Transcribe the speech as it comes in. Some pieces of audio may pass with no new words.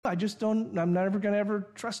I'm never going to ever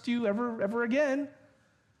trust you ever again.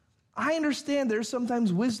 I understand there's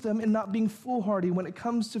sometimes wisdom in not being foolhardy when it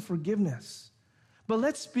comes to forgiveness. But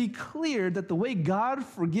let's be clear that the way God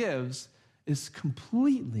forgives is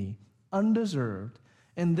completely undeserved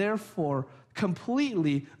and therefore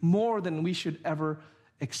completely more than we should ever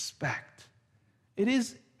expect. It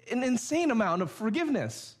is an insane amount of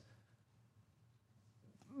forgiveness.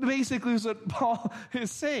 Basically, is what Paul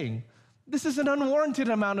is saying. This is an unwarranted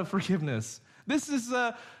amount of forgiveness. This is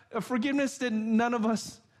a forgiveness that none of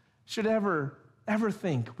us should ever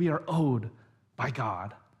think we are owed by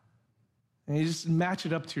God. And you just match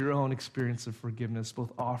it up to your own experience of forgiveness,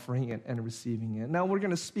 both offering it and receiving it. Now, we're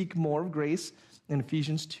going to speak more of grace in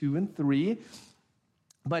Ephesians 2 and 3.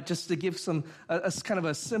 But just to give a kind of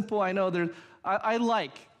a simple, I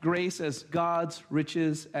like grace as God's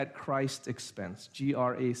riches at Christ's expense.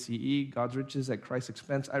 Grace, God's riches at Christ's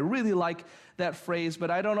expense. I really like that phrase,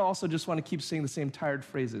 but I don't also just want to keep saying the same tired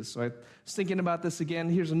phrases. So I was thinking about this again.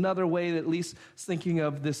 Here's another way that at least thinking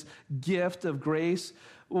of this gift of grace.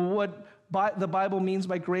 What the Bible means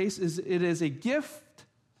by grace is it is a gift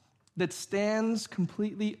that stands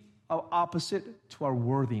completely opposite to our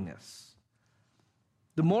worthiness.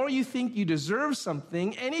 The more you think you deserve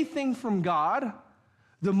something, anything from God,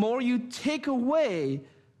 the more you take away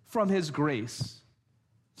from His grace.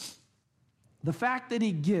 The fact that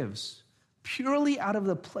He gives purely out of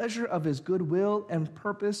the pleasure of His goodwill and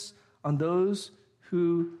purpose on those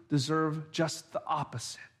who deserve just the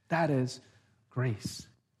opposite. That is grace.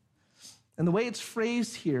 And the way it's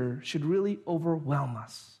phrased here should really overwhelm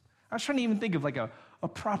us. I was trying to even think of like a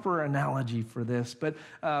proper analogy for this, but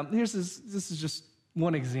this is just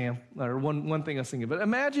one example, or one thing I was thinking. But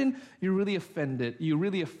imagine you really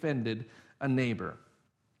offended a neighbor,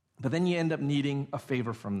 but then you end up needing a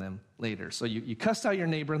favor from them later. So you cussed out your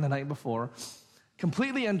neighbor the night before,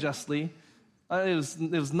 completely unjustly. It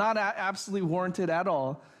was not absolutely warranted at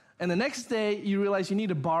all. And the next day, you realize you need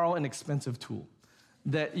to borrow an expensive tool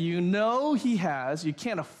that you know he has, you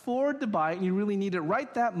can't afford to buy it, and you really need it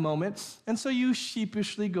right that moment. And so you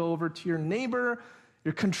sheepishly go over to your neighbor.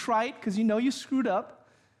 You're contrite because you know you screwed up,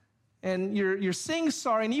 and you're saying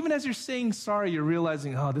sorry, and even as you're saying sorry, you're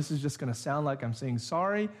realizing, this is just going to sound like I'm saying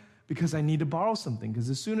sorry because I need to borrow something. Because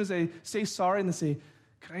as soon as I say sorry and they say,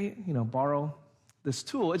 could I, borrow this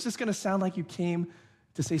tool, it's just going to sound like you came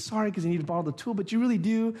to say sorry because you need to borrow the tool, but you really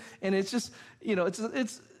do, and it's just,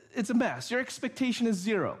 it's a mess. Your expectation is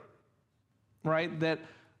zero, right? That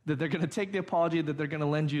they're going to take the apology, that they're going to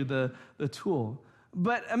lend you the tool.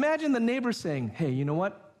 But imagine the neighbor saying, hey, you know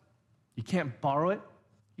what? You can't borrow it.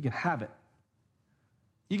 You can have it.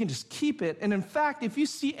 You can just keep it. And in fact, if you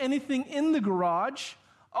see anything in the garage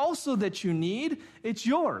also that you need, it's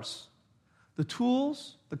yours. The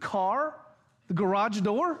tools, the car, the garage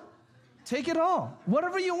door, take it all.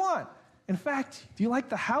 Whatever you want. In fact, do you like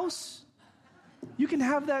the house? You can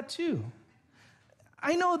have that too.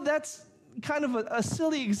 I know that's kind of a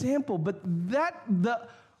silly example, but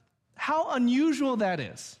how unusual that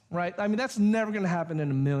is, right? I mean, that's never going to happen in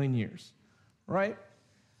a million years, right?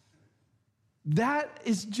 That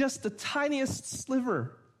is just the tiniest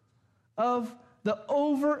sliver of the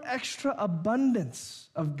extra abundance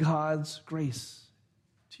of God's grace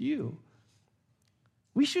to you.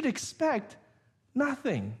 We should expect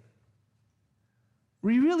nothing.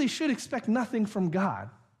 We really should expect nothing from God.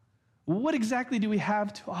 What exactly do we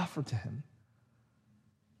have to offer to Him?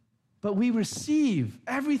 But we receive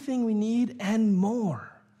everything we need and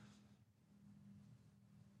more.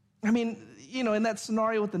 I mean, in that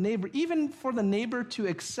scenario with the neighbor, even for the neighbor to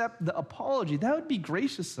accept the apology, that would be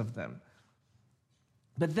gracious of them.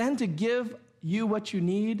 But then to give you what you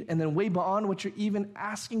need and then way beyond what you're even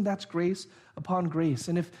asking, that's grace upon grace.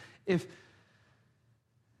 And if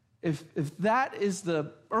that is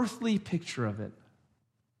the earthly picture of it,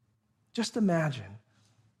 just imagine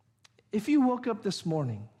if you woke up this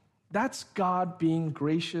morning, that's God being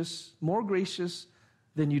gracious, more gracious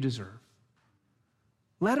than you deserve.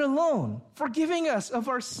 Let alone forgiving us of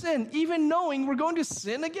our sin, even knowing we're going to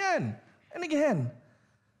sin again and again.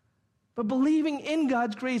 But believing in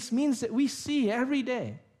God's grace means that we see every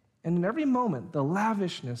day and in every moment the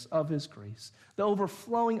lavishness of His grace, the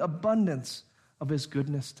overflowing abundance of His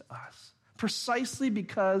goodness to us, precisely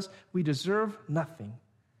because we deserve nothing,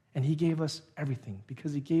 and He gave us everything,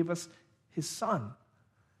 because He gave us His Son.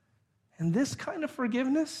 And this kind of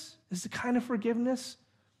forgiveness is the kind of forgiveness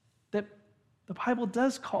that the Bible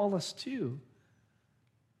does call us to.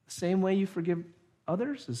 The same way you forgive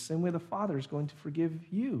others is the same way the Father is going to forgive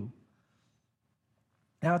you.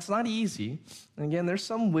 Now, it's not easy. And again, there's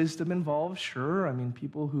some wisdom involved, sure. I mean,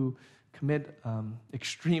 people who commit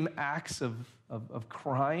extreme acts of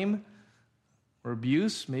crime or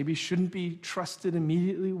abuse maybe shouldn't be trusted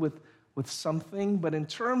immediately with something, but in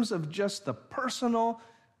terms of just the personal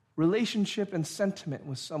relationship and sentiment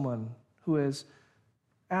with someone who has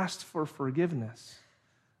asked for forgiveness,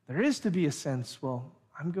 there is to be a sense, well,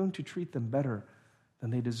 I'm going to treat them better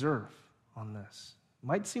than they deserve on this. It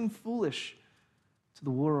might seem foolish to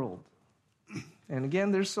the world. And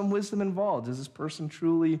again, there's some wisdom involved. Is this person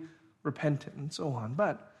truly repentant and so on?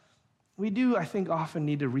 But we do, I think, often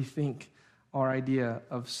need to rethink our idea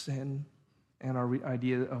of sin and our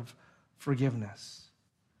idea of forgiveness.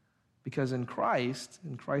 Because in Christ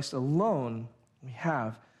alone, we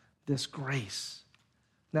have this grace.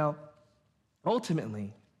 Now,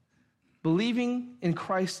 ultimately, believing in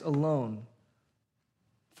Christ alone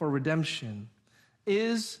for redemption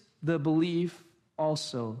is the belief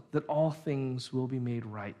also that all things will be made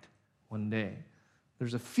right one day.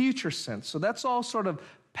 There's a future sense. So that's all sort of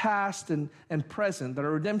past and present. That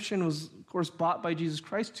our redemption was, of course, bought by Jesus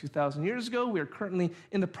Christ 2,000 years ago. We are currently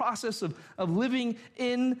in the process of living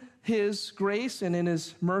in his grace and in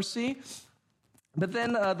his mercy. But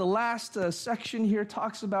then the last section here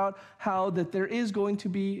talks about how that there is going to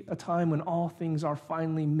be a time when all things are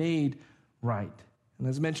finally made right. And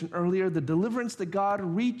as mentioned earlier, the deliverance that God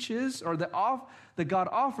reaches, or that God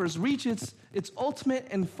offers, reaches its ultimate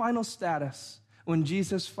and final status when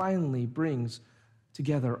Jesus finally brings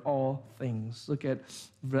together all things. Look at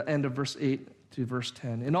the end of verse 8 to verse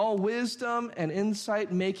 10. In all wisdom and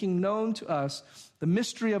insight, making known to us the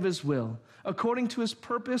mystery of his will, according to his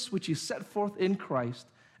purpose, which he set forth in Christ,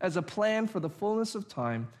 as a plan for the fullness of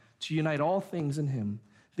time, to unite all things in him,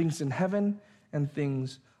 things in heaven and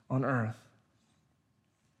things on earth.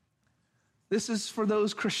 This is for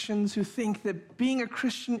those Christians who think that being a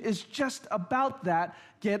Christian is just about that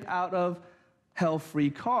get out of hell free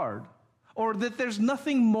card, or that there's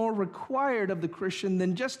nothing more required of the Christian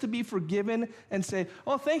than just to be forgiven and say,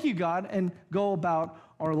 oh, thank you, God, and go about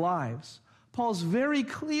our lives. Paul's very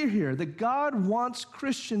clear here that God wants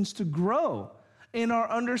Christians to grow in our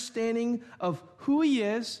understanding of who he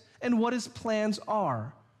is and what his plans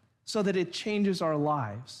are, so that it changes our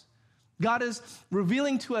lives. God is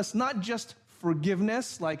revealing to us not just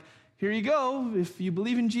forgiveness, like, here you go, if you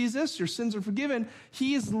believe in Jesus, your sins are forgiven.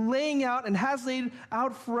 He is laying out and has laid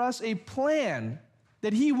out for us a plan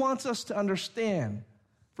that he wants us to understand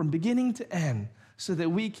from beginning to end, so that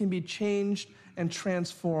we can be changed and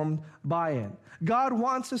transformed by it. God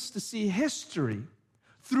wants us to see history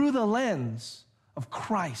through the lens of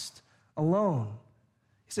Christ alone.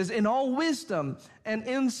 He says, in all wisdom and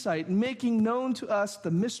insight, making known to us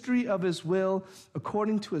the mystery of his will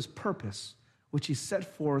according to his purpose, which he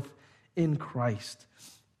set forth in Christ.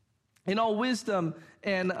 In all wisdom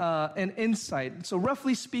and insight. So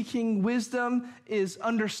roughly speaking, wisdom is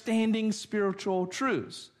understanding spiritual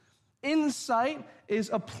truths. Insight is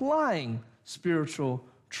applying spiritual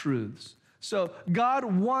truths. So God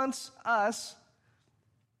wants us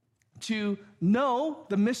to know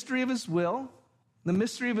the mystery of his will. The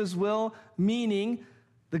mystery of his will meaning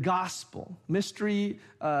the gospel. Mystery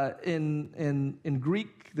in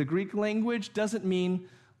Greek, the Greek language, doesn't mean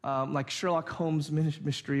like Sherlock Holmes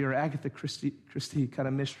mystery or Agatha Christie kind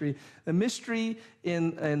of mystery. The mystery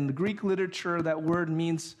in the Greek literature, that word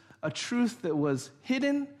means a truth that was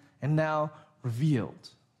hidden and now revealed.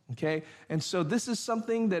 Okay? And so this is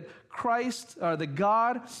something that that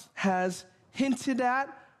God has hinted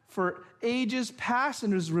at for ages past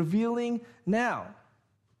and is revealing now.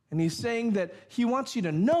 And he's saying that he wants you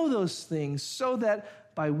to know those things so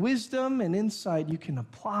that by wisdom and insight, you can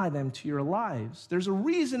apply them to your lives. There's a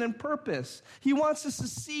reason and purpose. He wants us to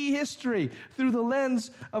see history through the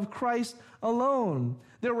lens of Christ alone.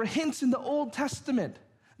 There were hints in the Old Testament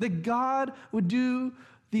that God would do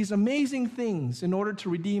these amazing things in order to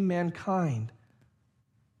redeem mankind.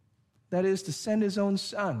 That is, to send his own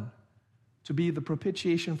son to be the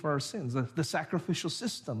propitiation for our sins, the sacrificial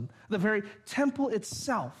system. The very temple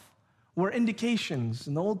itself were indications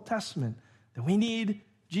in the Old Testament that we need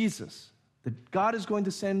Jesus, that God is going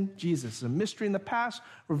to send Jesus, a mystery in the past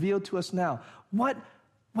revealed to us now. What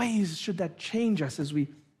ways should that change us as we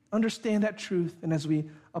understand that truth and as we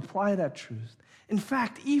apply that truth? In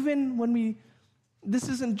fact, even when this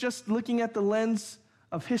isn't just looking at the lens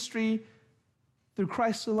of history through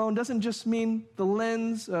Christ alone, doesn't just mean the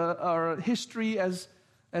lens or history as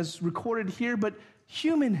recorded here, but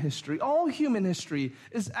human history. All human history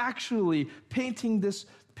is actually painting this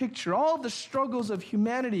picture. All the struggles of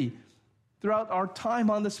humanity throughout our time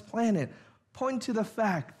on this planet point to the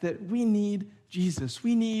fact that we need Jesus.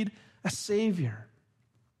 We need a Savior.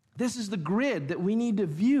 This is the grid that we need to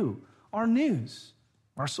view our news,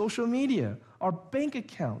 our social media, our bank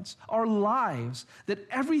accounts, our lives, that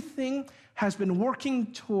everything has been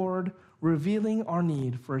working toward revealing our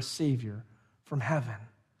need for a Savior from heaven.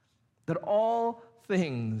 That all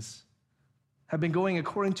things have been going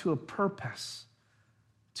according to a purpose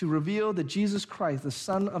to reveal that Jesus Christ, the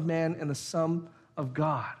Son of Man and the Son of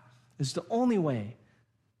God, is the only way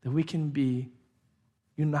that we can be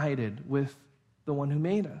united with the one who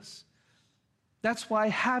made us. That's why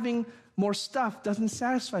having more stuff doesn't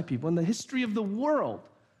satisfy people. In the history of the world,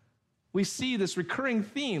 we see this recurring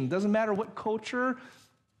theme. Doesn't matter what culture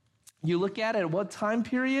you look at what time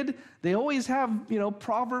period, they always have,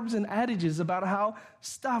 proverbs and adages about how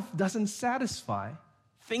stuff doesn't satisfy.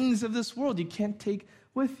 Things of this world you can't take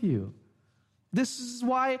with you. This is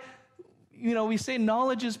why, we say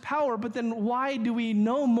knowledge is power, but then why do we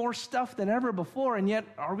know more stuff than ever before? And yet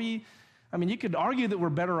you could argue that we're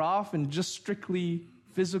better off in just strictly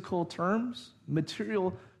physical terms,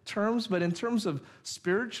 material terms, but in terms of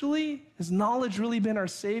spiritually, has knowledge really been our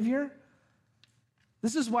Savior?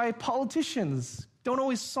 This is why politicians don't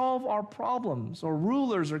always solve our problems, or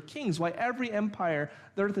rulers or kings, why every empire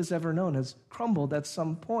the earth has ever known has crumbled at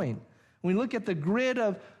some point. When we look at the grid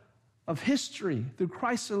of history through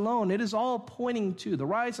Christ alone, it is all pointing to the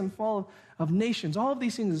rise and fall of nations. All of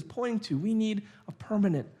these things is pointing to we need a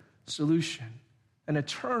permanent solution, an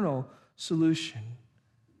eternal solution.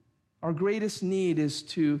 Our greatest need is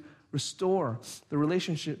to restore the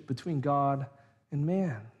relationship between God and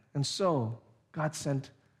man. And so, God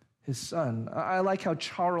sent his Son. I like how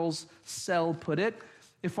Charles Sell put it.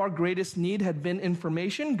 If our greatest need had been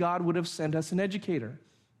information, God would have sent us an educator.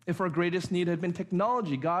 If our greatest need had been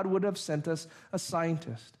technology, God would have sent us a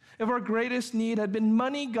scientist. If our greatest need had been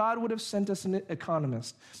money, God would have sent us an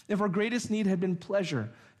economist. If our greatest need had been pleasure,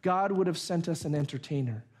 God would have sent us an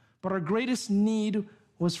entertainer. But our greatest need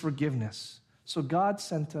was forgiveness. So God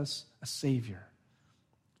sent us a Savior.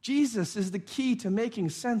 Jesus is the key to making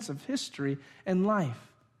sense of history and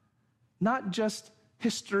life. Not just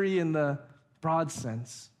history in the broad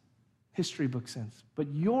sense, history book sense,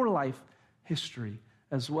 but your life history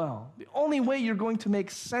as well. The only way you're going to make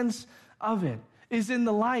sense of it is in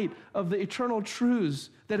the light of the eternal truths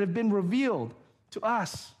that have been revealed to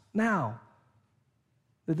us now.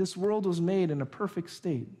 That this world was made in a perfect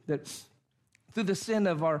state, that through the sin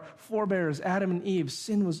of our forebears, Adam and Eve,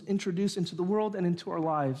 sin was introduced into the world and into our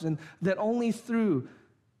lives, and that only through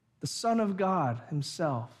the Son of God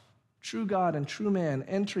himself, true God and true man,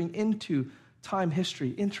 entering into time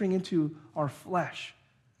history, entering into our flesh,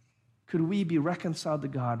 could we be reconciled to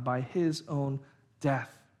God by his own death,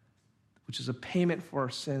 which is a payment for our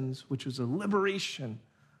sins, which was a liberation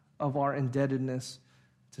of our indebtedness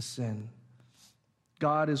to sin.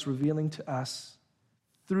 God is revealing to us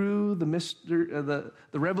through the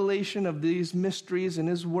revelation of these mysteries in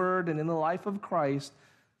his word and in the life of Christ,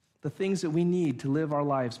 the things that we need to live our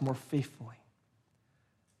lives more faithfully,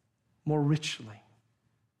 more richly,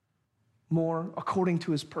 more according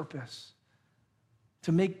to his purpose,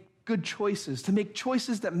 to make good choices, to make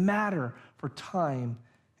choices that matter for time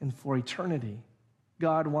and for eternity.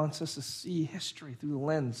 God wants us to see history through the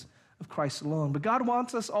lens of Christ alone, but God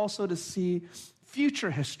wants us also to see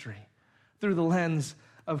future history through the lens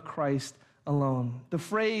of Christ alone. The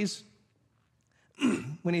phrase,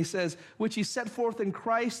 when he says, which he set forth in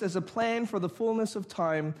Christ as a plan for the fullness of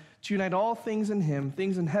time to unite all things in him,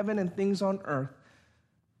 things in heaven and things on earth.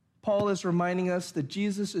 Paul is reminding us that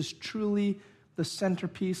Jesus is truly the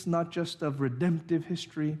centerpiece, not just of redemptive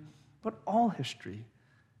history, but all history,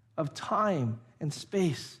 of time and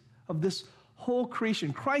space, of this whole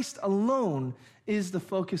creation. Christ alone is the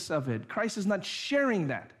focus of it. Christ is not sharing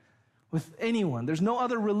that with anyone. There's no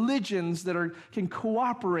other religions that can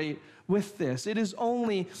cooperate with this. It is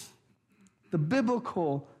only the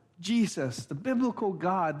biblical Jesus, the biblical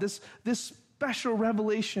God, this special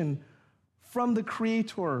revelation from the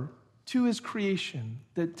Creator to his creation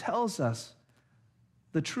that tells us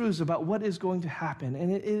the truths about what is going to happen.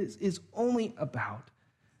 And it is only about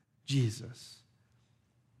Jesus.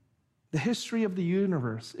 The history of the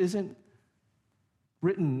universe isn't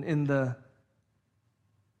written in the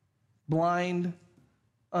blind,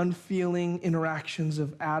 unfeeling interactions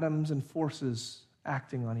of atoms and forces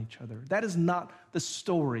acting on each other. That is not the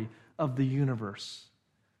story of the universe.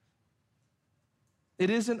 It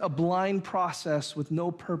isn't a blind process with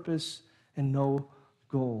no purpose and no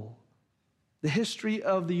goal. The history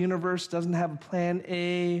of the universe doesn't have a plan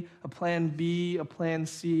A, a plan B, a plan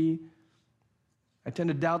C. I tend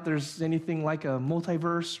to doubt there's anything like a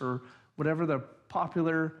multiverse or whatever the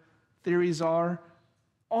popular theories are.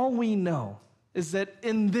 All we know is that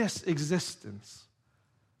in this existence,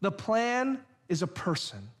 The plan is a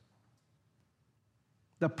person.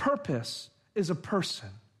 The purpose is a person.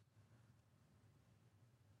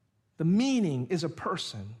 The meaning is a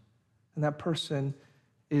person, and that person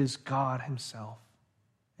is God himself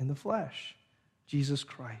in the flesh, Jesus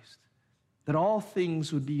Christ. That all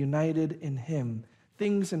things would be united in him,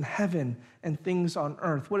 things in heaven and things on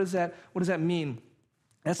earth. What does that mean?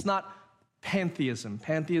 That's not pantheism.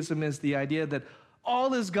 Pantheism is the idea that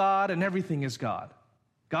all is God and everything is God.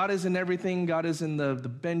 God is in everything. God is in the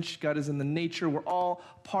bench. God is in the nature. We're all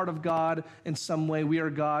part of God in some way. We are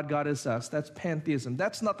God. God is us. That's pantheism.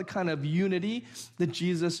 That's not the kind of unity that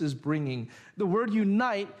Jesus is bringing. The word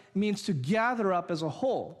unite means to gather up as a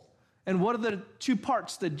whole. And what are the two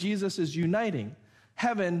parts that Jesus is uniting?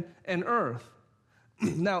 Heaven and earth.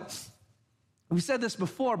 Now, we said this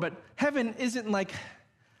before, but heaven isn't like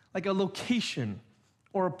a location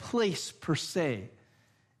or a place per se.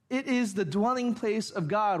 It is the dwelling place of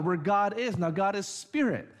God where God is. Now, God is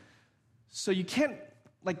spirit. So you can't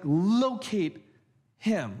locate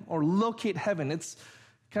him or locate heaven. It's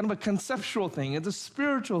kind of a conceptual thing. It's a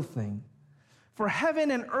spiritual thing. For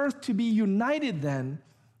heaven and earth to be united then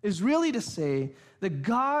is really to say that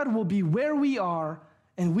God will be where we are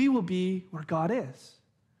and we will be where God is.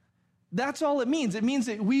 That's all it means. It means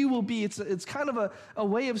that we will be, it's kind of a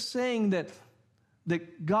way of saying that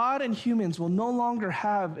God and humans will no longer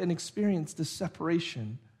have and experience this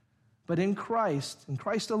separation. But in Christ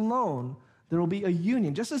alone, there will be a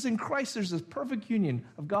union. Just as in Christ there's this perfect union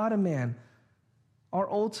of God and man, our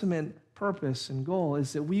ultimate purpose and goal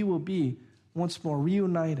is that we will be once more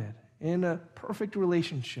reunited in a perfect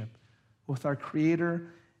relationship with our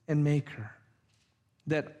Creator and Maker.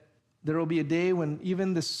 That there will be a day when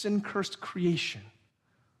even the sin-cursed creation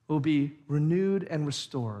will be renewed and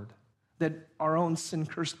restored. That our own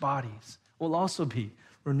sin-cursed bodies will also be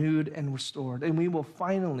renewed and restored. And we will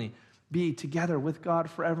finally be together with God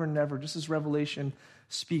forever and ever, just as Revelation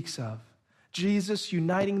speaks of. Jesus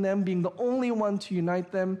uniting them, being the only one to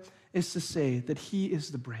unite them, is to say that he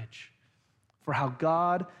is the bridge for how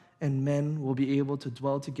God and men will be able to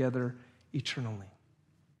dwell together eternally.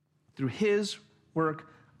 Through his work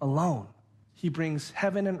alone, he brings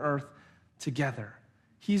heaven and earth together.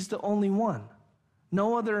 He's the only one.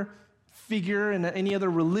 No other figure in any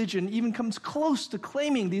other religion even comes close to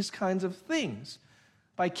claiming these kinds of things.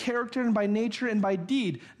 By character and by nature and by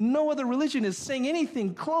deed. No other religion is saying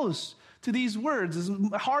anything close to these words. As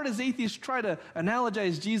hard as atheists try to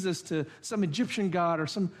analogize Jesus to some Egyptian god or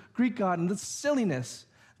some Greek god, and that's silliness.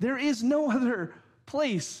 There is no other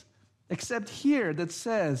place except here that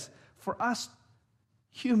says for us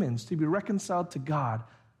humans to be reconciled to God,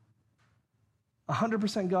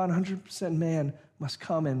 100% God, 100% man must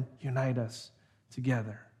come and unite us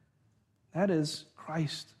together. That is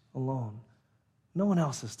Christ alone. No one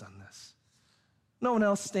else has done this. No one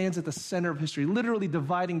else stands at the center of history, literally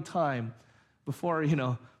dividing time before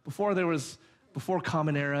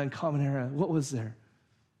Common Era and Common Era. What was there?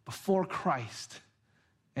 Before Christ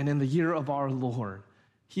and in the year of our Lord.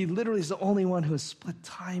 He literally is the only one who has split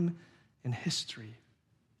time and history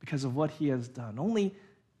because of what he has done. Only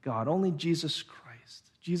God, only Jesus Christ.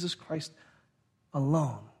 Jesus Christ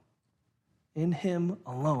alone. In him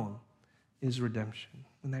alone is redemption.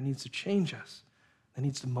 And that needs to change us. That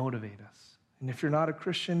needs to motivate us. And if you're not a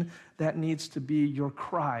Christian, that needs to be your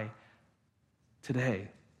cry today.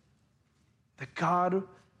 That God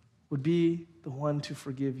would be the one to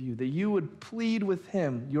forgive you. That you would plead with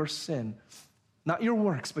him your sin. Not your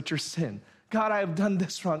works, but your sin. God, I have done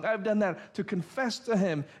this wrong. I have done that. To confess to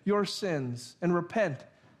him your sins and repent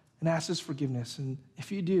and ask his forgiveness. And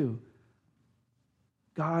if you do,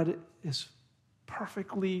 God is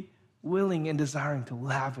perfectly willing and desiring to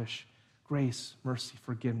lavish grace, mercy,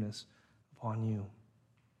 forgiveness upon you.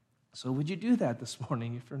 So would you do that this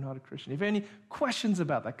morning if you're not a Christian? If you have any questions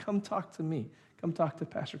about that, come talk to me. Come talk to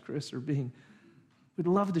Pastor Chris or Bing. We'd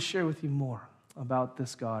love to share with you more about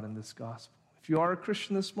this God and this gospel. If you are a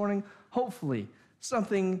Christian this morning, hopefully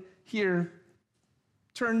something here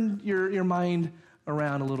turned your mind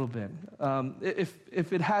around a little bit.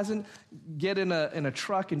 If it hasn't, get in a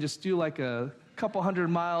truck and just do like a couple 100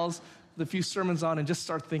 miles with a few sermons on and just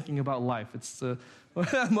start thinking about life. It's one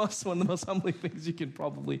of the most humbling things you can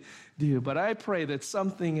probably do. But I pray that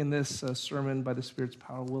something in this sermon by the Spirit's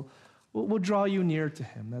power will draw you near to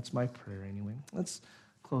him. That's my prayer anyway. Let's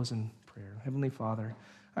close in prayer. Heavenly Father,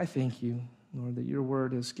 I thank you, Lord, that your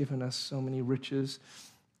word has given us so many riches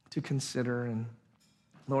to consider. And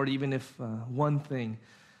Lord, even if one thing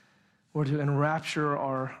were to enrapture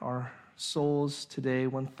our souls today,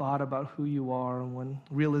 one thought about who you are, one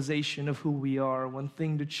realization of who we are, one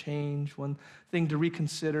thing to change, one thing to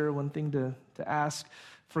reconsider, one thing to ask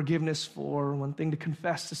forgiveness for, one thing to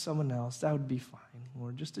confess to someone else, that would be fine.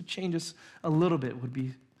 Lord, just to change us a little bit would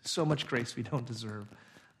be so much grace we don't deserve.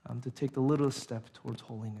 To take the littlest step towards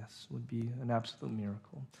holiness would be an absolute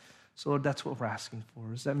miracle. So, Lord, that's what we're asking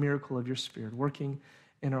for, is that miracle of your Spirit working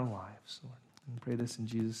in our lives, Lord. And pray this in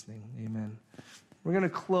Jesus' name. Amen. We're going to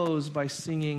close by singing